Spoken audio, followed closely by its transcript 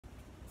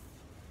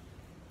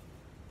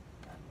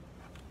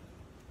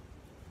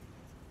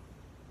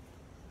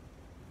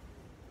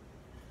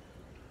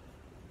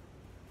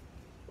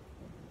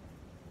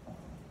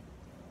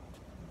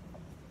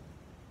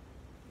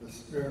The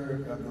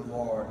Spirit of the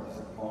Lord is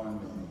upon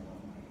me,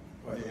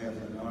 for he has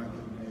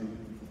anointed me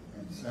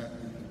and sent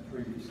me to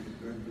preach the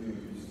good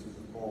news to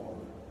the poor,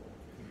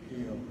 to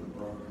heal the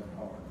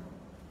brokenhearted.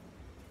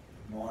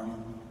 Good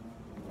morning.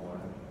 Good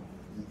morning.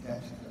 The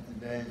intention of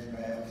today's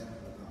Mass is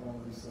for the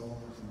holy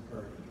souls in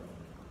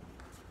purgatory.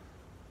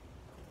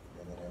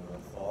 In the name of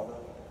the Father,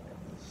 and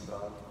of the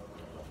Son,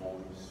 and of the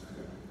Holy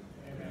Spirit.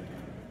 Amen.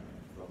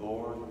 The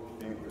Lord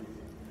be with you.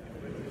 And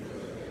with your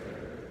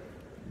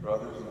spirit.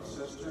 Brothers and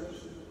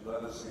sisters,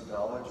 let us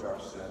acknowledge our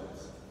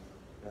sins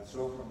and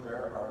so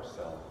prepare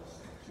ourselves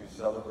to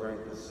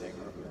celebrate the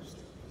sacred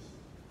mysteries.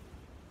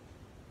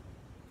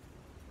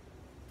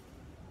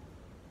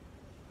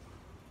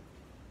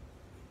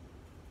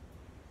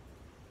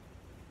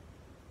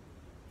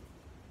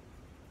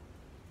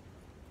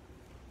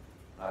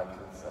 I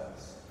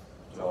confess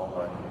to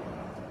Almighty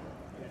God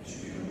and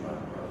to you, my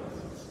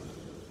brothers and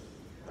sisters,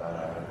 that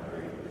I have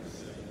greatly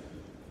sinned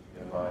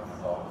in my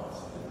thoughts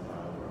and in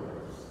my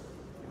words,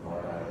 in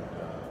what I have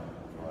done,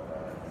 and what I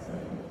have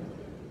failed to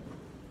do,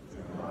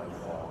 through my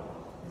fault,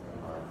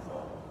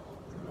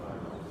 through my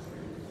most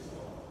grievous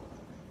fault.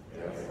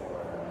 Therefore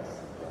I ask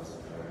the Blessed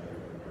Mary,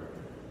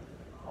 Virgin,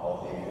 all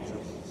the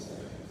angels and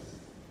saints,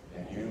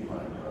 and you,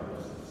 my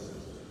brothers and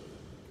sisters,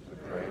 to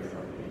pray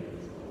for me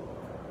to the Lord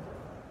our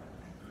God.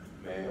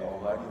 May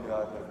Almighty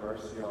God have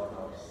mercy on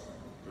us,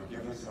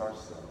 forgive us our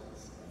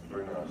sins, and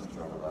bring us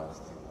to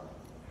everlasting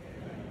life.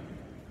 Amen.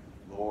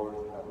 Lord,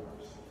 have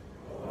mercy.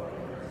 Lord,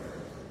 have mercy.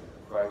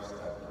 Christ,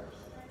 have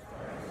mercy.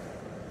 Christ,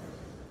 have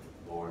mercy.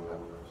 Lord,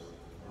 have mercy.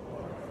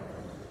 Lord, have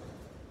mercy.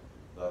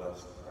 Let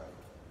us pray.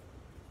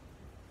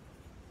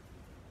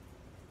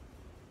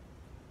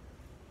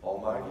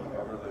 Almighty,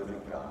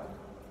 ever-living God,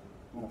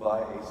 who by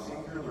a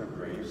singular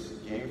grace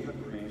gave the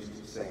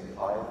priest St.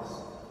 Pius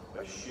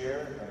a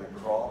share in the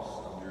cross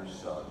of your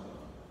Son,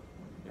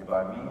 and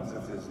by means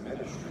of his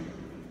ministry,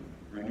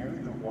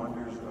 renew the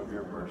wonders of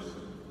your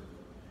mercy.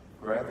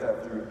 Grant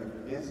that through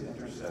his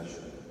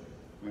intercession,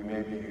 we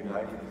may be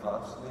united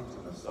constantly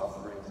to the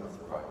sufferings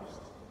of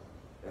Christ,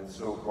 and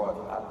so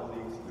brought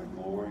happily to the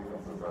glory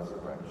of the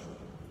resurrection.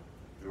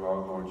 Through our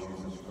Lord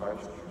Jesus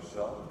Christ, your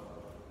Son,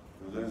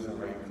 who lives and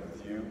reigns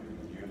with you in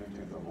the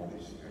unity of the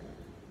Holy Spirit,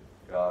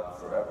 God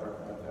forever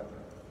and ever.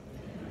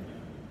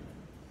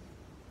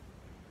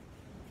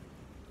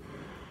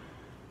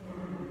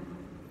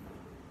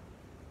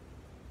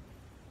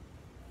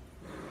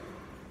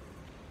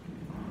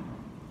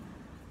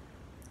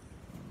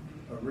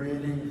 A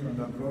reading from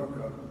the book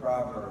of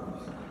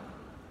Proverbs.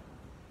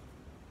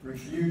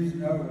 Refuse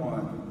no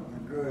one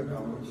the good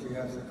on which he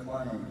has a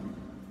claim,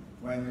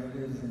 when it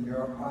is in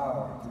your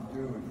power to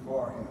do it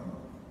for him.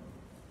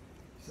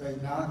 Say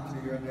not to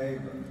your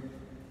neighbor,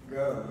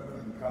 go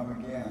and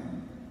come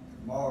again.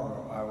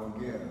 Tomorrow I will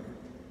give,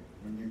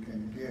 when you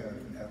can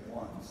give at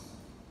once.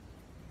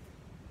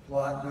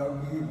 Plot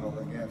no evil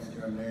against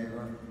your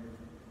neighbor,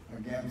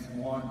 against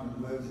one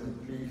who lives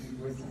at peace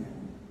with you.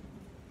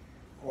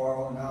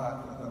 Quarrel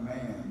not with a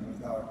man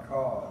without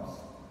cause,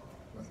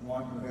 with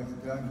one who has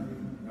done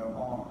you no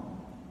harm.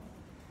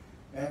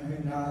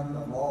 Envy not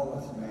the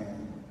lawless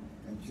man,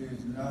 and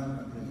choose none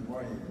of his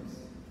ways.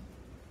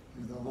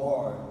 To the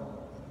Lord,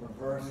 the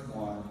perverse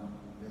one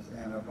is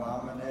an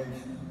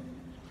abomination,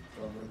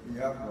 but with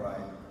the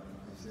upright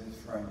is his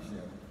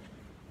friendship.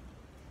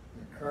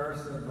 The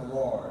curse of the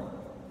Lord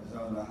is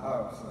on the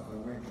house of the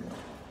wicked,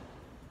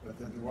 but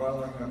the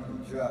dwelling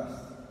of the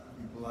just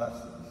he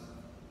blesses.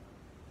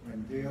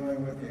 When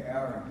dealing with the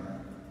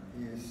arrogant,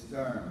 he is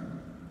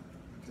stern,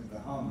 but to the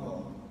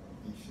humble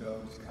he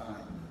shows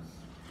kindness.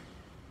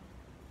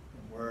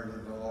 The word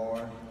of the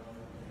Lord.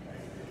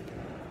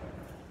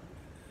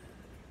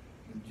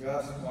 The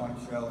just one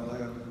shall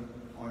live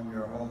on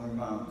your holy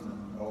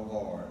mountain, O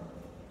Lord.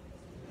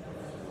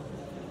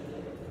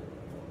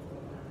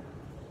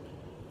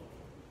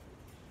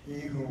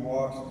 He who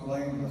walks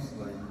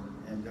blamelessly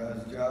and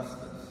does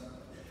justice,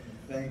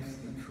 who thinks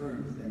the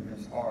truth in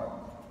his heart,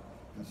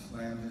 and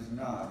slanders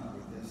not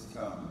with his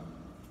tongue.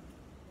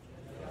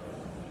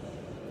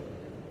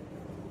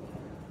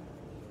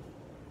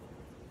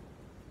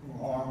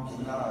 Who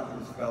harms not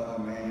his fellow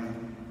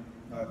man,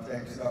 nor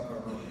takes up a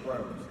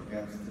reproach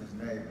against his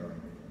neighbor,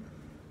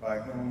 by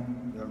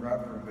whom the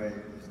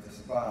reprobate is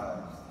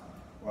despised,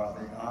 while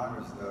he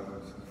honors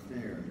those who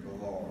fear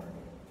the Lord.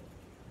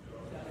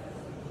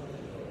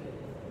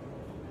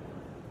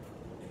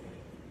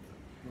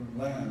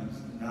 Who lends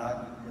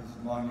not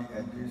his money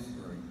at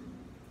usury,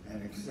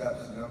 and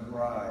accepts no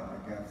bribe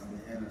against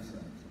the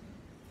innocent.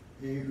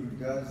 He who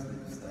does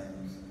these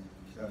things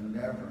shall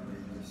never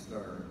be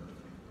disturbed.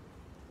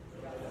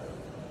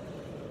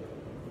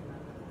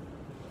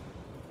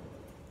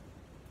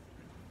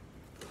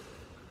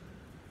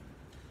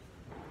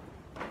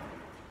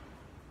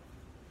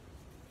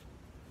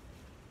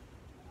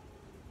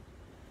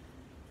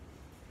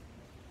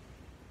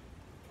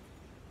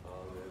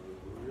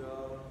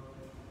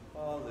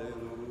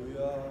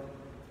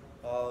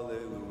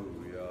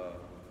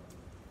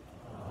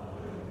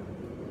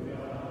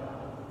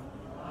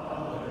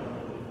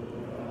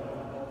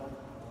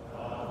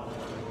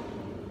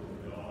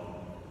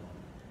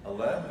 A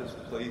lamp is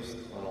placed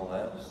on a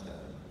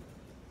lampstand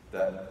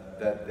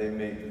that they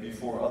may,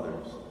 before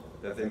others,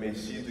 that they may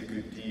see the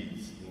good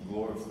deeds and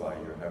glorify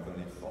your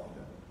heavenly Father.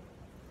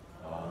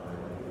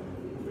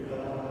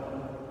 Alleluia.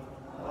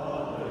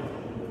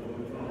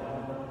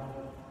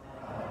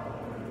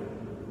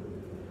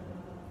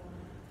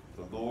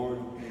 The Lord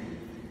be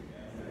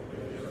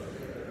with you.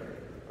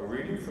 A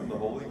reading from the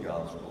Holy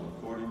Gospel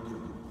according to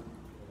Luke.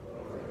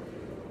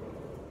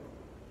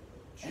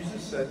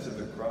 Jesus said to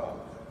the crowd,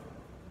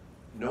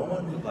 "No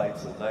one who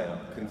lights a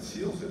lamp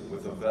conceals it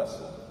with a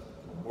vessel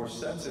or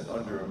sets it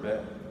under a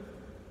bed.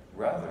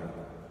 Rather,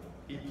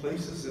 he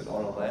places it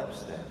on a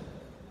lampstand,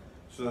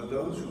 so that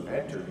those who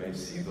enter may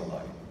see the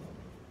light.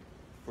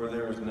 For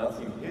there is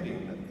nothing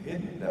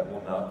hidden that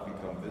will not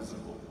become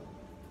visible,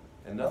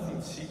 and nothing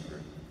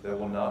secret that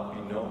will not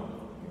be known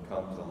and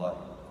come to light.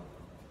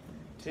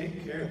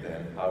 Take care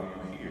then how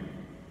you hear.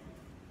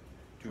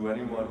 To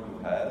anyone who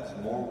has,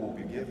 more will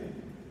be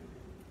given,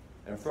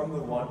 and from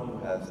the one who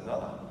has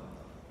not,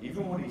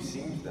 even what he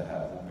seems to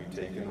have will be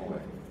taken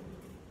away."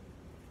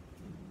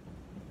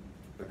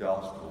 The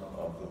Gospel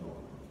of the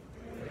Lord.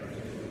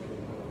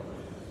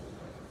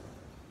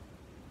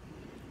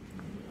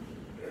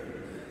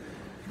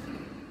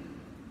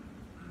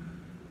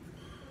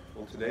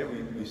 Well, today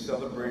we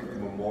celebrate the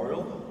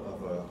memorial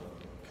of a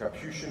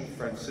Capuchin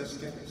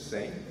Franciscan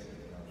saint.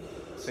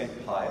 Saint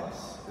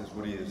Pius is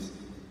what he is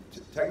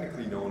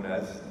technically known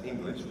as in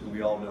English, but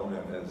we all know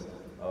him as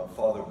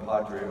Father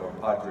Padre, or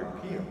Padre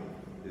Pio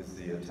is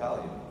the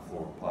Italian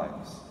for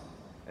Pius.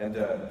 And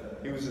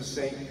he was a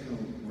saint who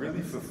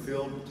really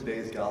fulfilled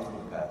today's gospel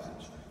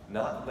passage,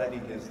 not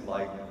letting his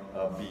light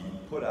be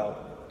put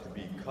out to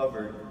be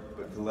covered,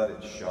 but to let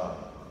it shine.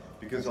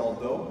 Because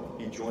although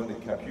he joined the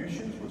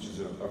Capuchins, which is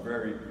a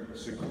very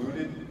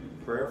secluded,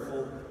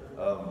 prayerful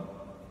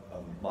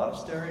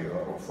monastery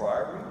or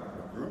friary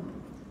or group,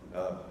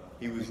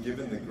 he was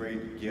given the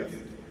great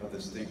gift of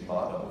the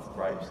stigmata of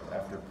Christ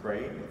after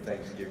praying at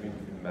Thanksgiving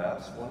in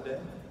Mass one day,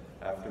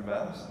 after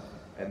Mass.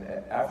 And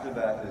after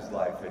that, his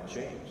life had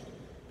changed.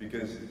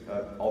 Because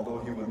although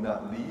he would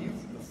not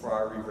leave the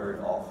friary very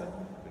often,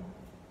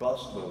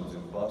 busloads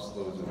and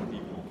busloads of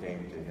people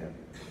came to him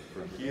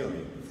for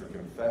healing, for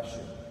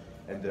confession.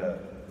 And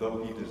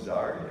though he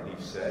desired, and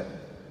he said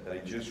that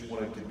he just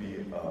wanted to be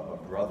a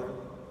brother,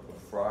 a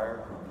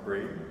friar who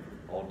prayed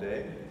all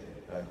day,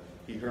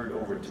 he heard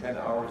over 10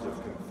 hours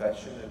of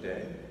confession a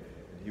day,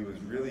 and he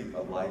was really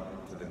a light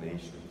to the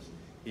nations.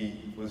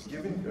 He was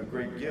given a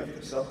great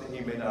gift, something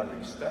he may not have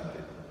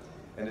expected.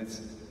 And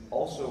it's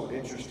also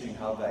interesting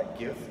how that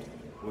gift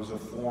was a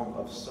form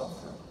of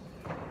suffering,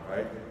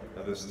 right?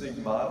 Now, the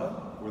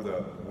stigmata were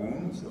the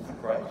wounds of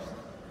Christ.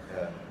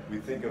 We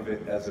think of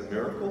it as a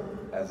miracle,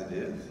 as it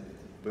is,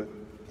 but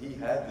he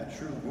had the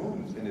true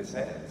wounds in his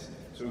hands,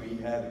 so he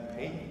had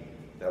pain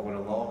that went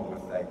along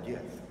with that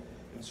gift.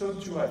 And so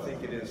too, I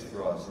think it is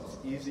for us. It's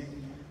easy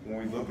when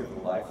we look at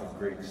the life of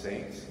great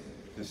saints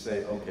to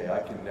say, okay, I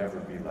can never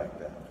be like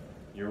that.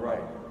 You're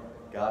right.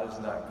 God is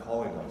not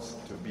calling us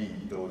to be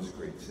those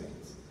great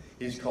saints.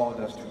 He's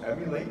calling us to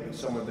emulate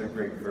some of their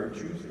great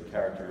virtues and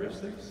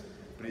characteristics,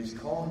 but he's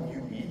calling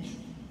you each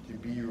to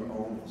be your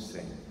own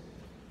saint.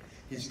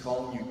 He's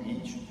calling you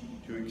each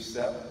to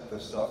accept the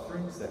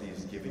sufferings that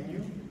he's given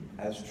you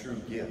as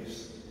true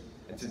gifts,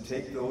 and to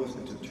take those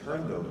and to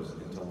turn those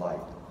into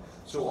light.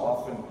 So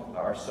often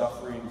our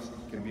sufferings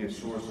can be a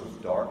source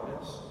of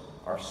darkness.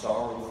 Our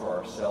sorrow for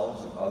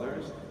ourselves and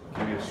others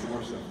can be a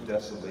source of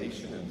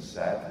desolation and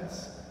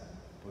sadness.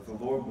 But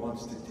the Lord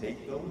wants to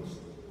take those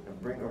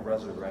and bring a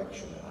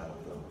resurrection out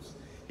of those.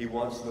 He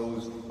wants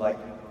those, like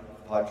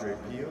Padre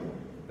Pio,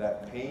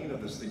 that pain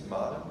of the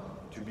stigmata,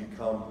 to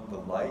become the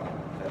light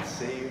that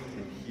saved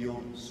and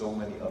healed so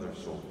many other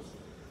souls.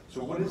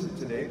 So what is it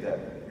today that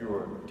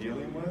you're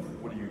dealing with?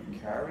 What do you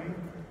carry?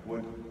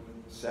 What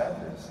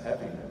sadness,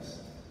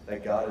 heaviness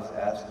that God is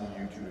asking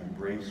you to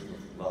embrace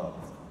with love?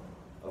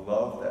 A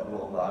love that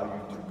will allow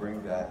you to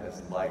bring that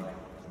as light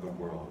to the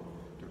world,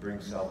 to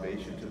bring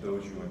salvation to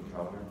those you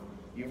encounter,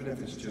 even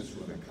if it's just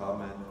with a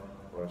comment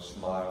or a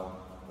smile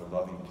or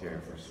loving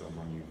care for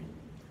someone you meet.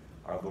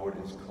 Our Lord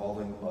is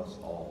calling us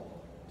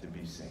all to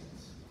be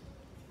saints.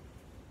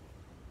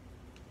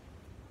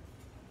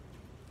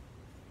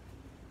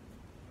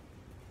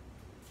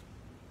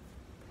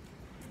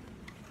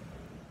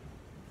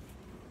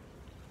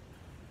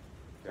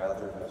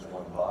 Gathered as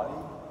one body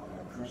in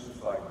the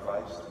crucified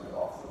Christ, we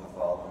offer the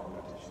following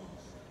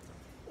petitions.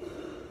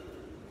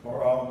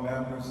 For all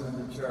members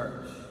of the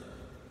Church,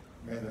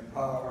 may the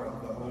power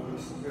of the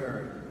Holy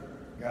Spirit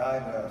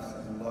guide us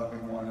in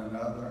loving one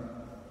another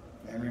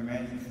and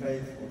remaining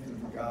faithful to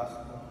the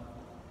gospel.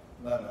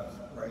 Let us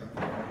pray to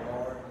the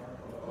Lord.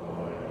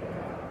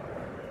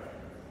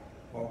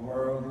 For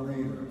world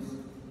leaders,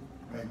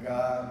 may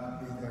God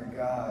be their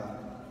guide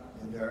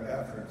in their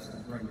efforts to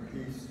bring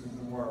peace to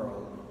the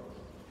world.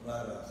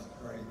 Let us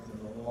pray to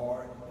the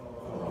Lord.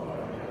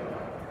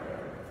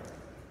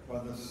 For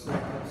the sick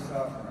and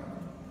suffering,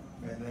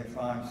 may they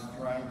find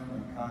strength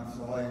and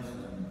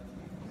consolation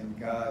in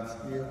God. God's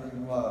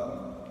healing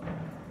love,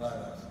 let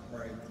us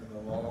pray to the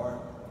Lord.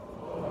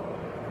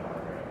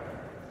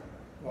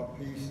 For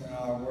peace in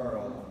our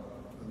world,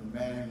 for the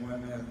men and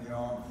women of the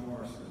armed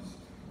forces,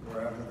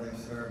 wherever they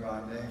serve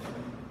our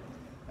nation,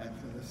 and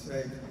for the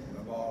safety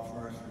of all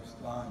first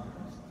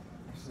responders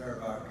who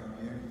serve our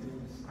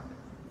communities,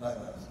 let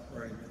us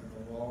pray to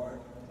the Lord.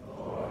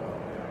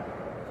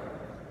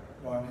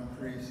 For an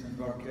increase in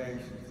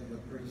vocations to the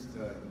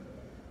priesthood,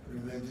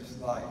 religious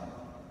life,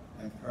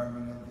 and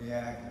permanent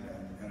diaconate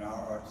in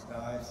our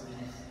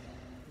archdiocese,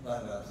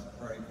 let us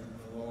pray to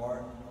the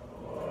Lord.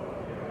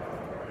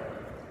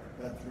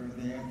 That through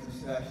the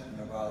intercession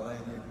of Our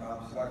Lady of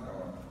Mount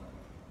Succor,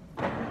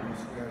 we will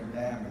spare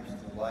damage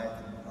to life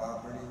and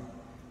property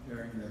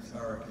during this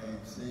hurricane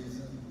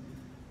season,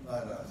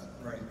 let us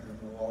pray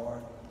to the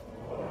Lord.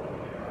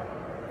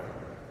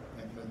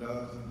 And for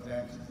those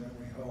intentions that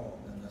we hold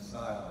in the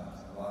silence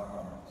of our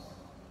hearts.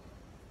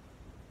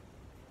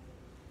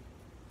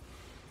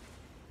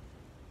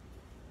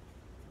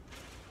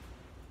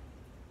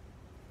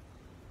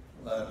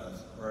 Let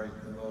us pray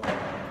to the Lord.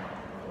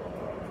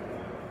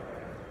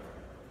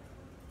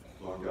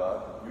 Lord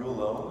God, you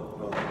alone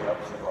know the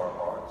depths of our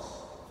hearts.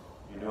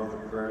 You know the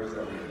prayers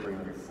that we bring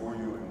before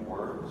you in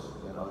words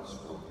and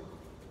unspoken.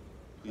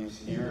 Please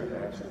hear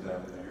and answer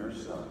them through your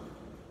Son,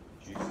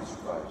 Jesus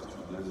Christ,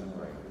 who lives and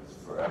reigns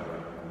forever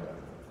and ever.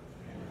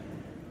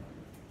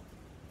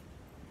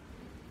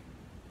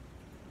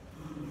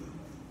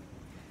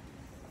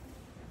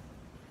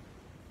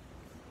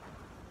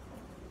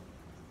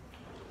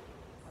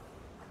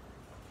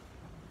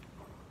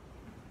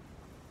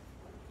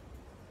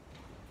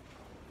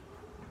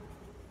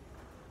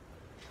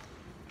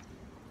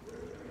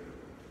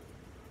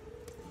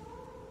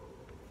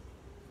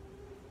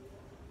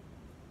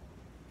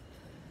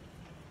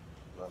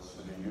 Blessed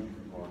are you,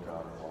 Lord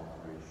God of all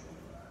creation,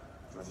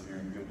 for through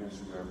your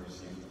goodness we have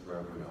received the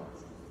bread we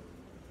offer.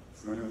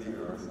 Fruit of the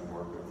earth and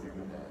work of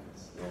human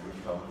hands, may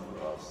become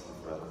for us the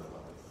bread of life.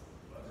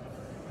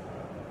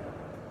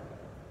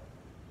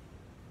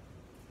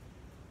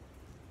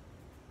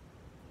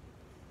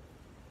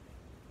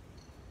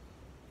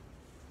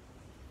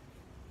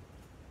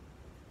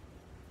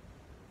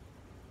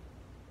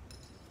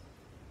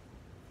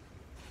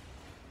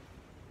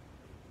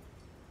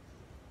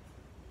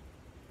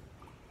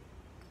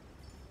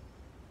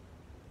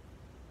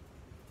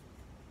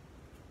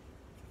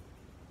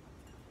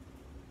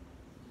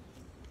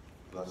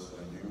 Blessed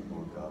are you,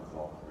 Lord God of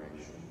all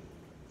creation,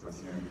 for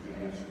through your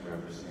goodness we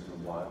have received the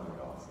wine we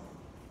offer.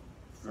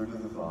 Fruit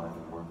of the vine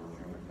and work of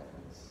human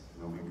hands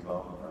will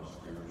become our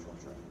spiritual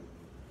drink.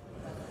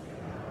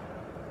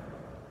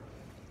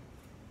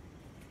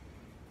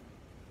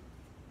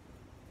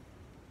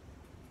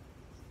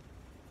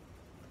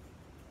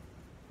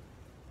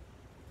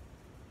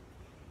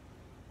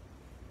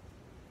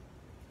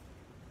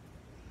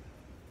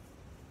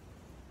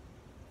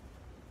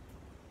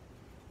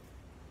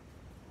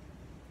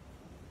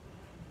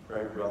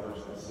 Pray,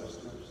 brothers and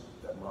sisters,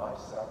 that my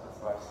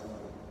sacrifice and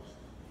yours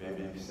may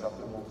be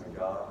acceptable to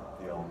God,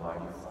 the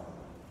Almighty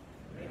Father.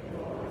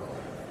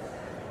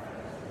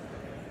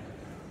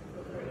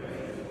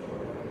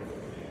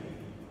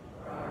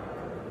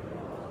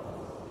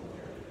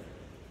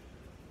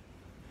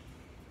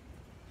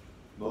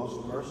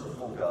 Most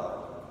merciful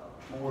God,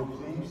 who were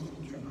pleased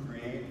to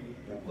create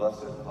in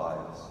blessed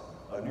Pius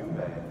a new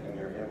man in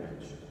your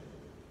image,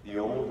 the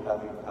old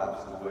having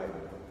passed away,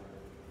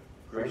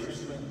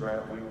 graciously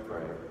grant, we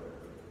pray,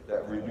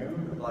 that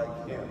renewed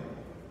like him,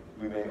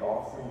 we may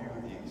offer you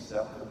the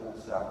acceptable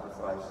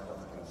sacrifice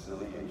of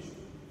conciliation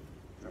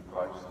through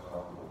Christ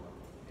our Lord.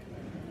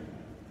 Amen.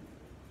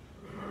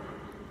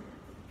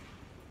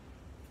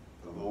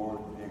 The Lord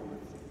be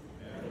with you.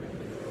 And with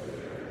your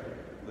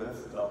spirit.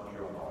 Lift up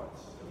your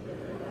hearts.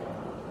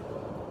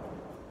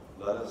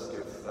 Let us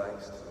give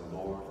thanks to the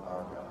Lord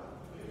our God.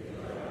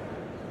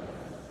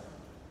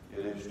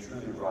 It is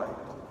truly right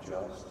and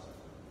just,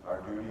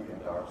 our duty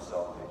and our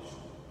salvation,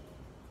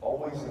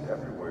 always and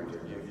everywhere to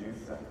give you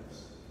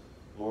thanks,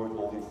 Lord,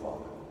 Holy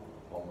Father,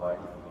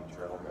 Almighty and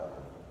eternal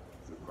God,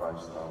 through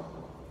Christ our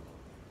Lord.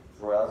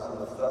 For as in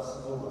the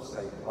festival of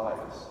St.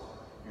 Pius,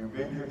 you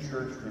bid your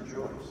church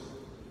rejoice,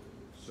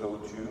 so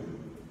too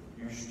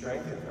you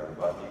strengthen her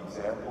by the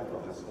example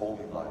of his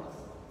holy life.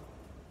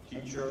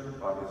 Teach her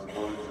by his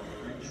words of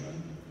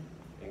preaching,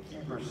 and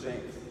keep her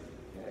safe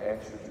in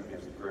answer to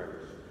his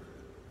prayers.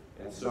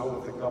 And so,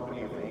 with the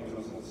company of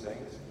angels and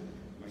saints,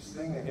 we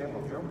sing a hymn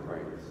of your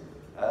praise,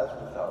 as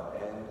without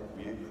end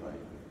we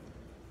acclaim.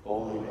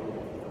 Holy,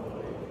 holy,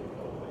 holy,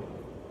 holy,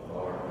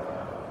 Lord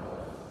God of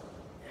hosts,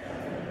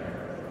 and in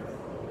earth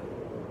Lord,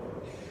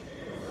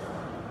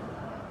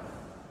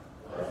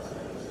 blessed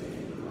is he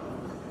who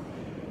comes in the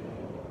name of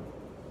the Lord.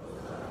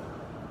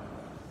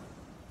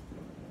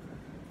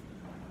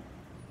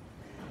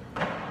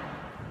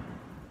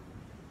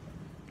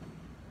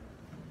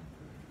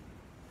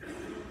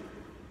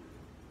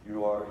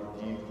 You are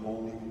indeed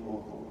holy, O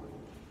Lord,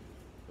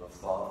 the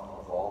fount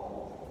of all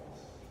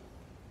holiness.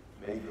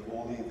 Make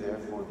holy,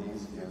 therefore,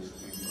 these gifts,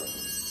 we pray,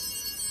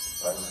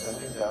 by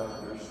sending down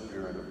your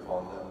Spirit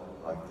upon them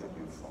like the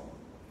dewfall,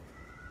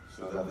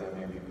 so that they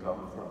may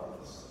become for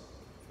us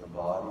the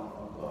body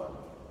and blood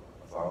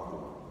of our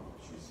Lord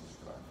Jesus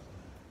Christ.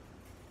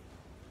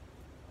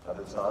 At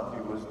the time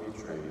he was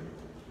betrayed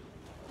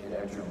and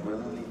entered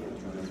willingly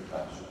into his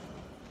passion,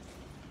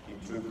 he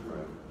took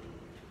bread,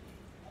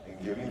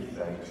 and giving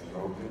thanks,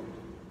 broke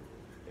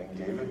it, and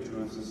gave it to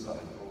his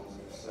disciples,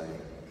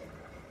 saying,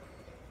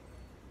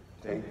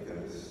 "Take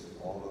this,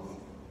 all of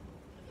you,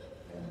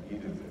 and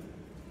eat of it,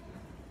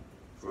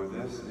 for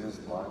this is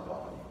my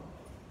body,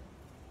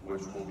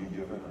 which will be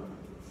given up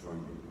for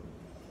you."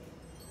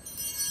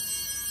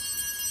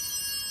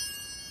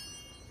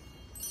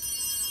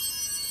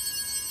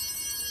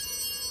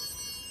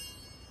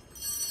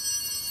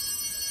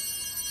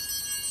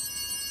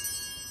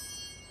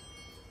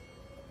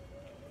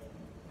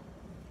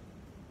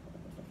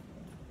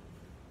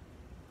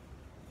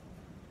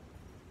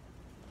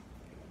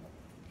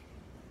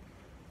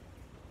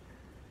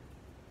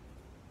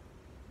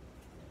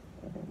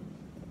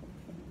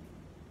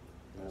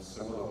 In a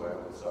similar way,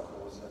 when supper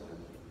was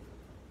ended,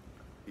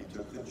 he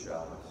took the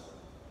chalice,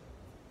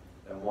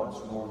 and once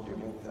more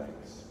giving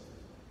thanks,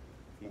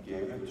 he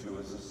gave it to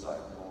his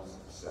disciples,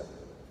 saying,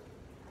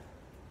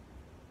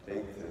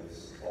 "Take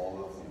this,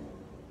 all of you,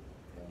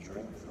 and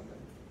drink from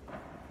it,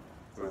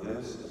 for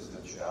this is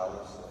the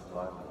chalice of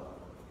my blood,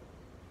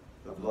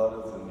 the blood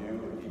of the new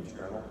and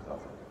eternal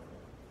covenant,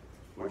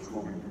 which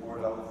will be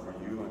poured out for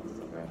you and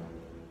for many,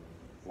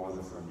 for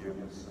the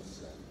forgiveness of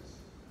sins.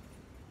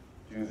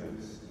 Do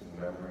this in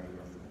memory of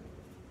me."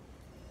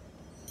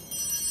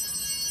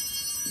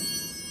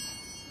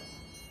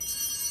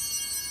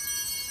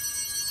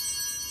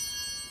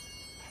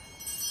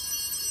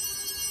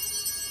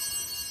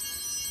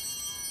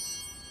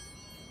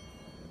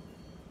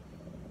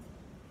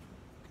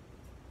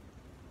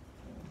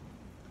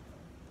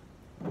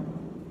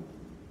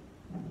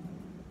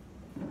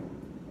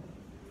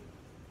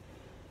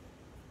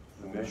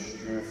 The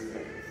mystery of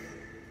faith.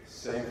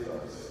 Save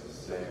us,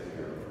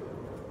 Savior.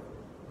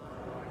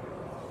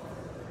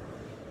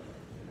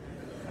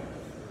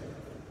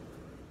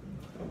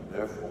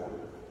 Therefore,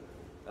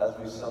 as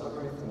we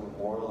celebrate the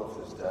memorial of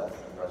his death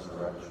and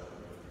resurrection,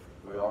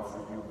 we offer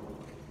you,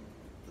 Lord,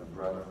 the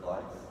bread of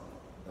life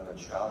and the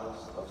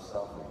chalice of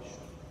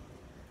salvation,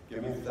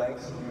 giving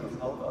thanks that you have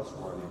held us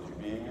worthy to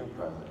be in your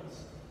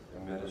presence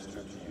and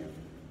minister to you.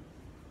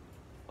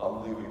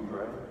 Humbly we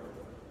pray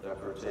that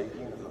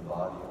partaking of the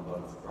body and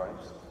blood of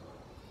Christ,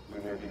 we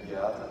may be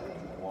gathered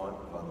into one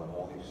by the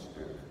Holy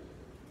Spirit.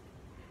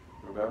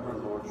 Remember,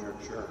 Lord, your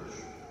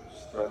church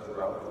spread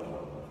throughout the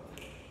world,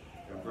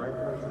 and bring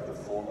her to the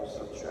fullness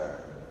of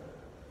charity,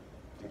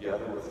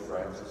 together with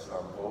Francis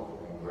our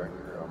Pope and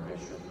Gregory our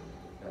Bishop,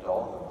 and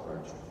all the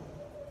clergy.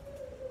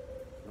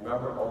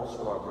 Remember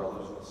also our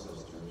brothers and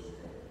sisters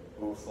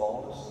who have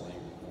fallen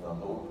asleep in the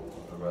hope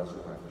of the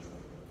resurrection,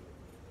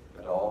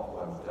 and all who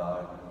have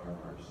died in your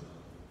mercy.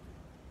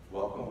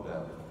 Welcome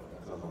them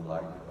into the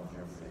light of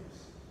your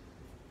face.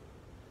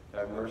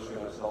 Have mercy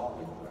on us all,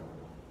 we pray,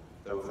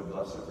 that with the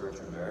Blessed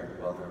Virgin Mary,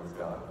 Mother of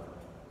God,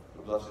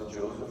 the Blessed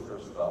Joseph, her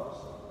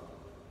spouse,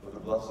 with the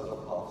blessed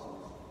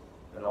apostles,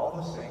 and all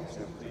the saints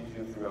who please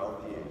you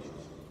throughout the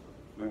ages,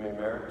 we may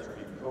merit to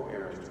be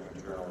co-heirs to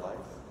eternal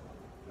life,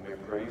 and may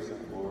praise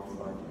and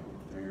glorify you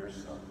through your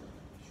Son,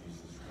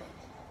 Jesus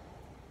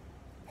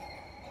Christ.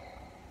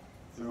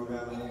 Through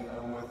him,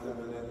 and with him,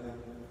 and in him,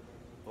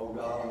 O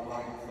God,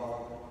 Almighty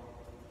Father,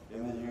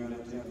 in the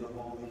unity of the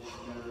Holy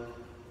Spirit,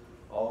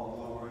 all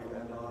glory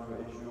and honor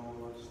is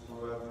yours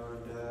forever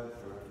and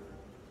ever.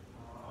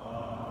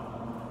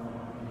 Amen.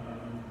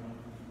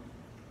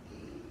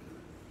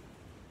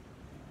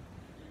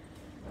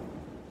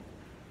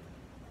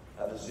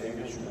 At the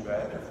Savior's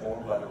command,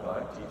 informed by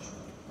divine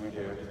teaching, we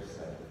dare to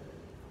say,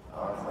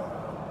 Our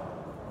Father,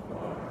 who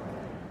art in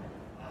heaven,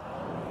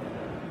 hallowed be thy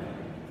name.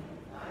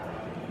 Thy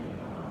kingdom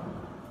come,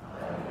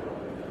 thy will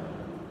be done,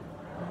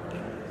 on earth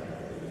as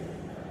it is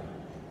in heaven.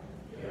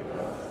 Give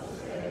us this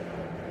day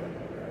our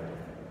daily bread,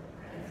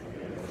 and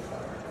forgive us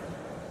our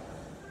trespasses,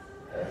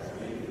 as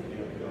we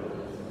forgive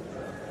those who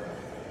trespass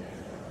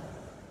against us.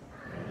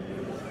 And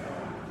lead us not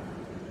into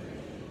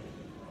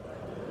temptation, but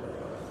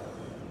deliver us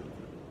from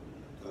evil.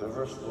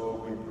 Deliver us, Lord,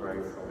 we pray,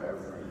 from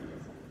every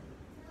evil.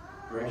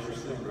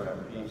 Graciously grant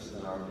peace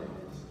in our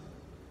days,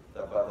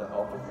 that by the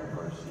help of your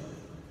mercy,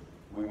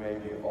 we may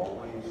be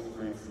always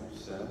free from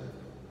sin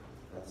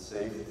and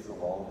safe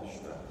from all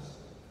distress,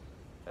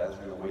 as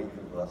we await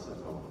the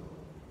blessed hope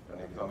and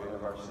the coming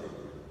of our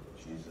Savior,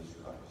 Jesus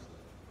Christ.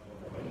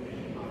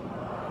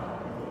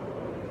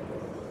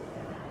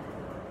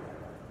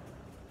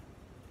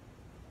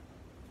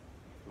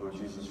 Lord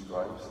Jesus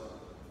Christ,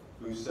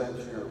 who said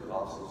to your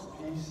apostles,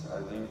 "Peace I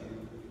leave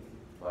you,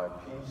 my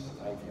peace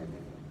I give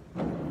you,"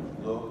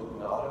 look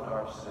not on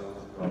our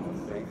sins, but on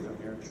the faith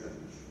of your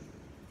church,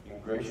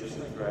 and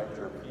graciously grant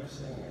her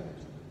peace and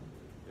unity,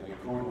 in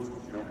accordance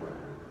with your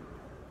word,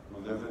 who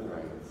live and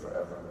reign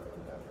forever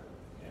and ever.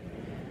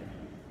 Amen.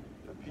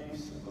 The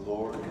peace of the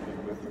Lord be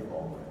with you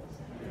always.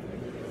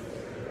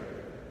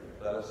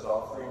 Let us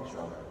offer each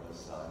other the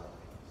sign of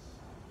peace.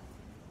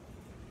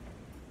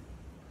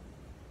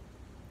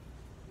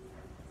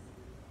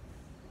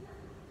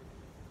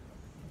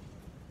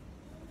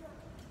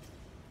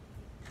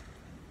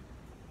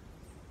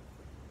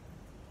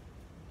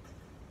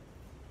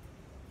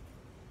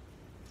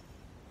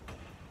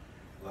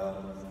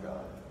 Lamb of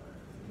God.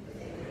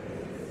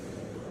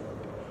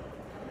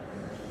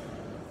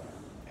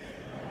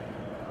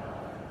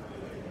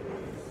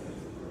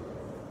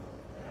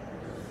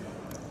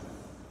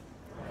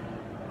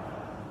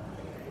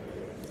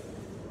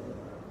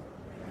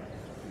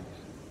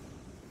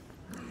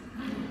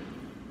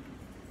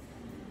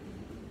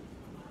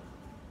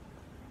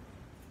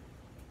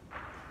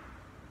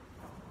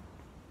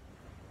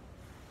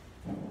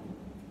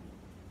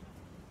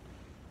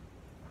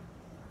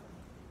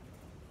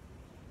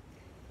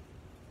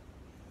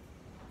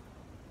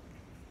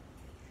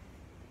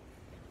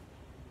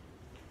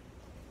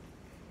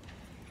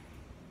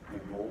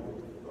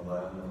 Behold the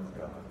Lamb of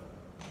God.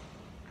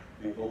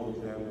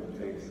 Behold him who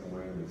takes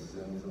away the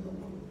sins of the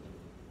world.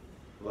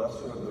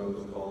 Blessed are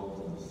those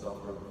called to the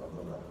supper of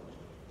the Lamb.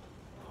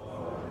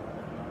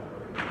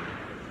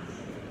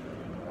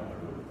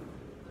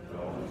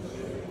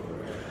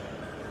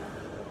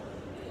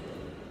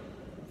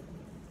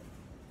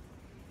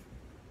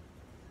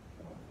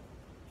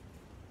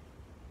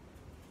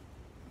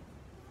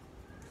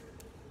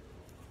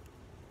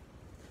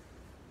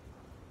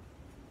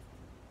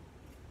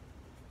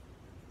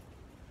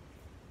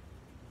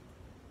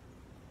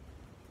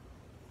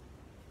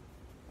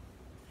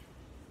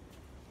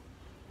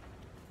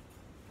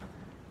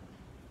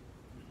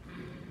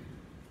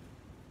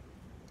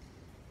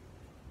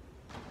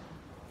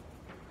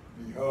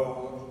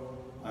 Behold,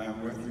 I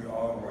am with you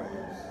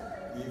always,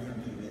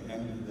 even to the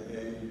end of the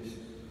age,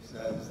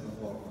 says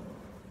the Lord.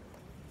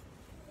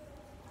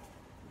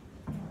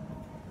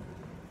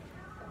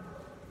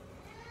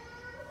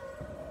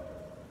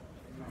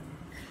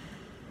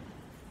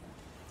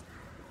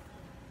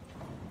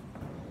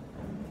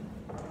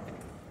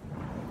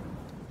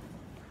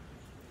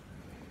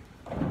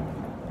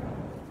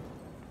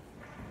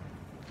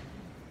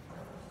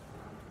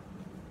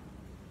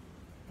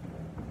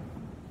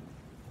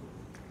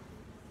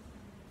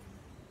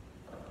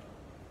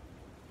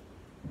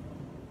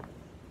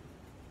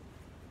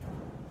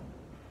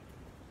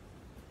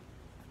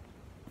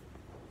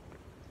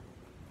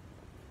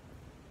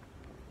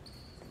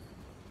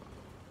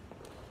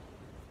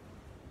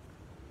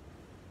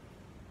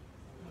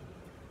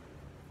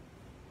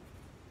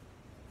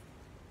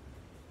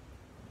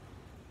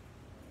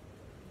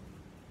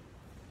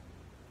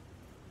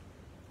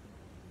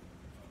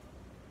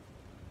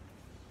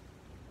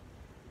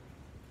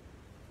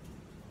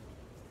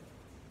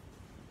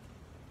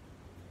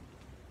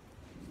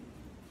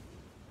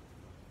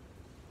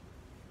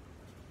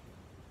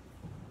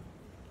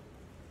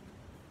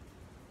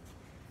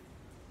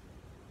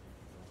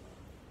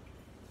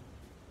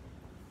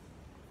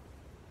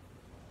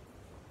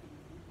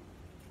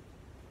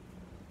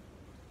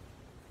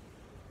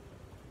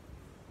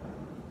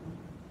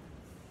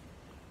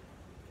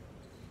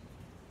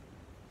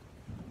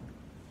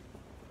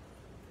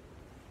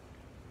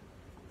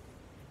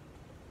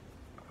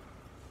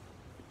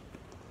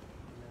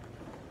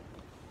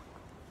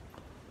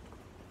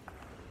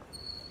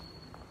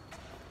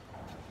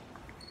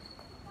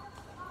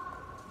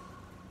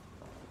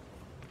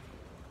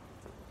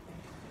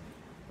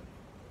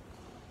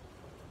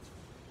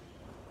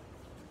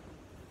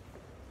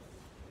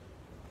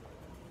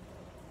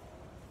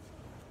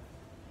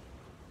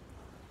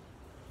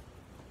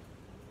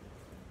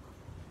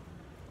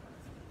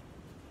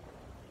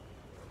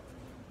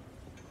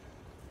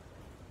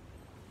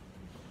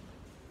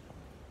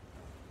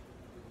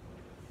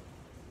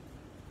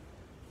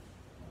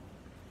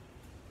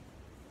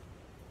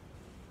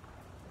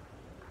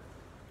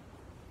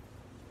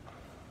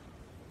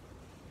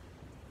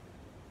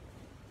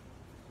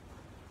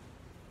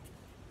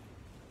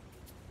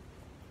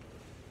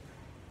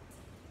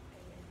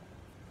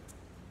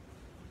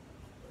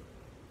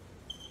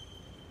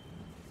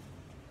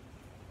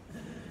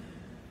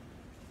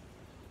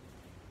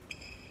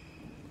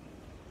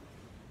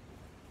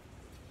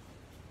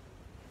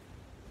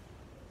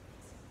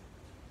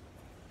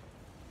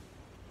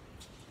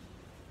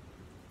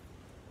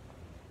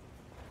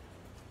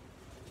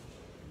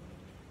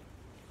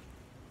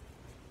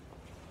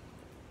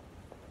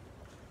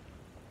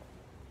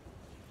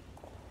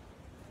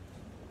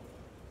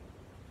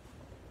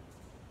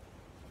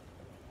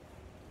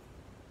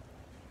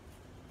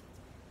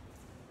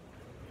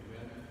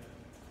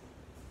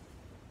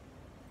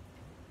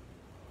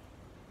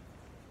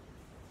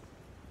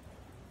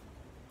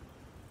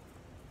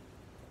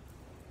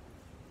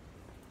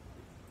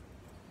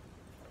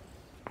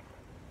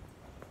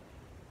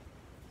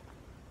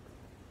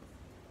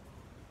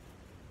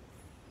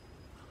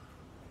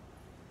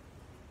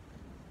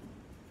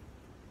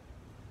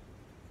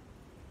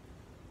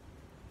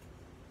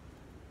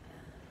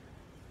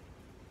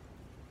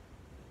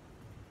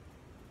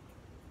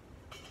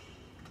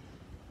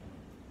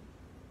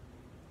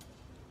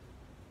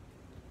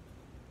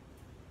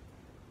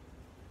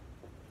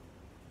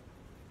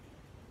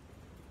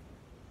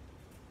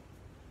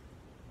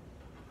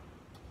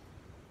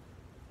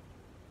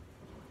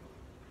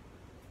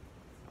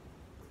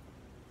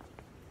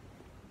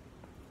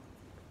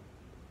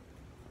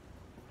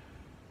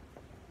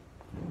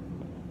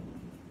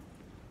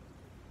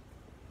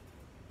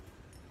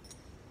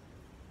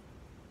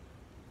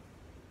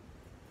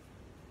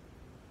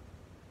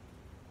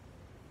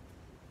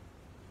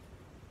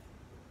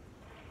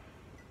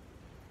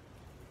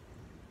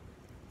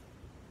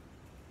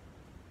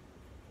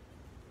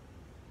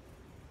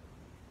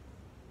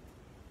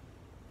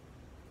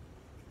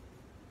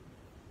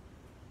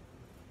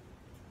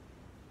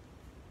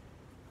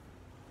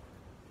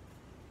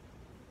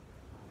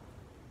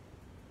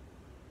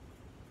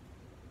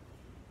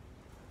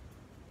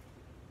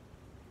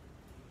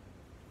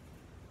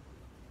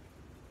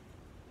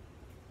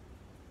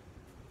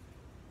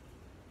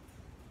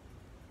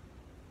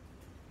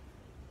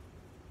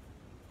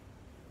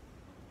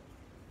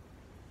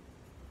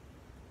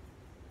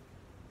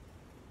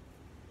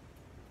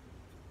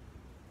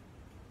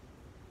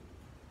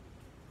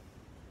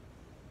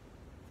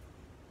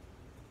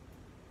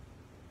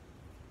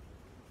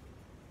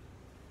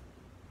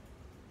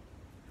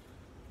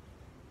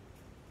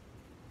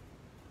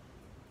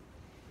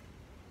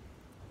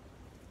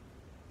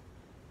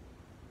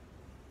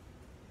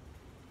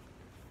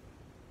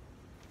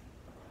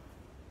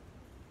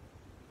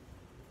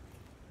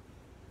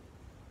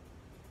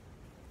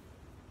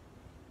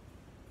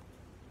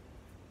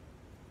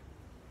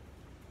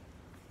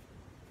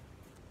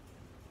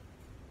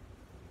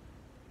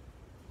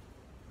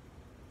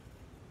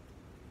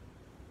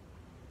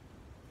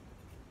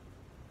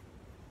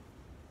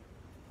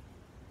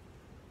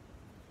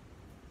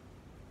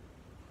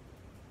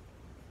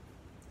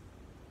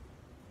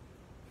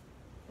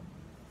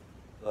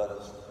 Let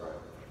us pray.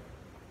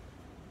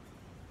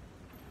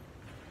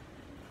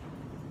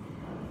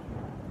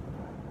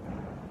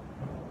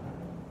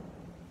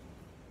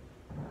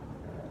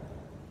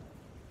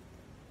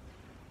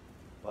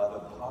 By the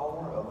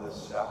power of this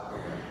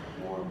sacrament,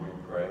 Lord, we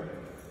pray,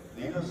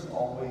 lead us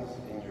always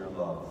in your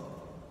love,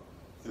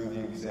 through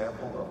the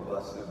example of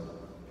Blessed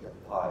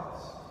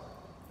Pius,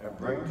 and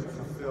bring to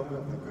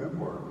fulfillment the good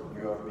work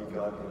you have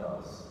begun in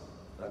us,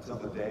 until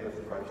the day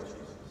of Christ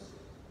Jesus,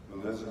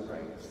 who lives and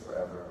reigns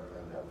forever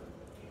and ever.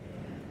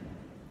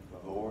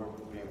 The Lord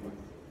be with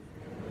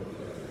you.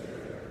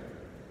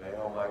 May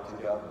Almighty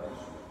God bless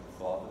you, the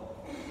Father,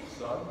 the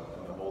Son,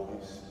 and the Holy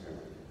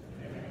Spirit.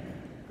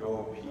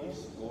 Go in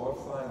peace,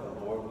 glorifying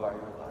the Lord by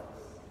your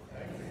life.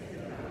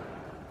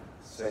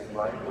 Saint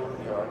Michael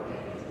the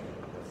Archangel,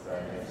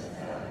 defend us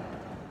now.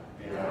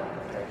 Be our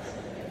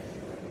protection